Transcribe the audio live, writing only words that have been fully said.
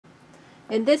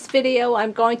In this video,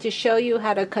 I'm going to show you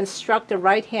how to construct a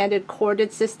right-handed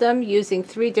chorded system using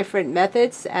 3 different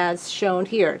methods as shown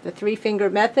here. The 3-finger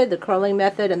method, the curling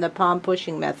method, and the palm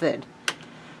pushing method.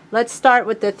 Let's start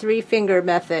with the 3-finger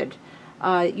method.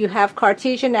 You have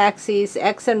Cartesian axes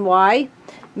X and Y.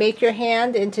 Make your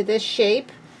hand into this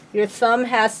shape. Your thumb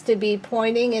has to be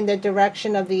pointing in the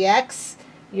direction of the X.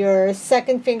 Your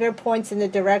second finger points in the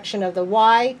direction of the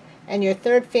Y, and your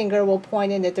third finger will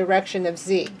point in the direction of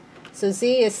Z. So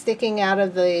Z is sticking out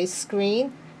of the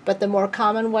screen, but the more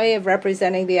common way of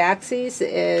representing the axes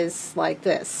is like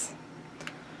this.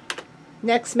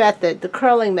 Next method, the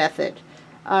curling method.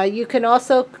 You can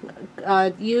also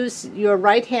use your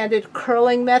right-handed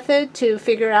curling method to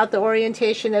figure out the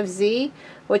orientation of Z.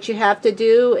 What you have to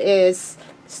do is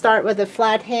start with a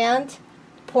flat hand,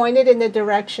 point it in the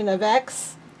direction of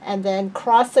X, and then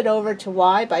cross it over to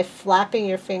Y by flapping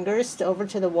your fingers over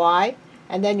to the Y.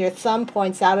 And then your thumb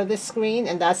points out of the screen,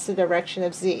 and that's the direction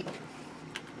of Z.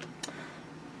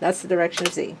 That's the direction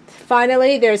of Z.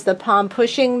 Finally, there's the palm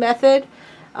pushing method.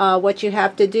 What you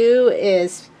have to do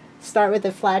is start with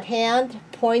a flat hand,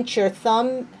 point your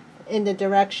thumb in the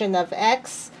direction of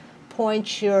X,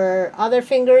 point your other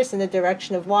fingers in the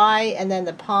direction of Y, and then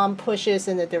the palm pushes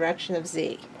in the direction of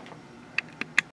Z.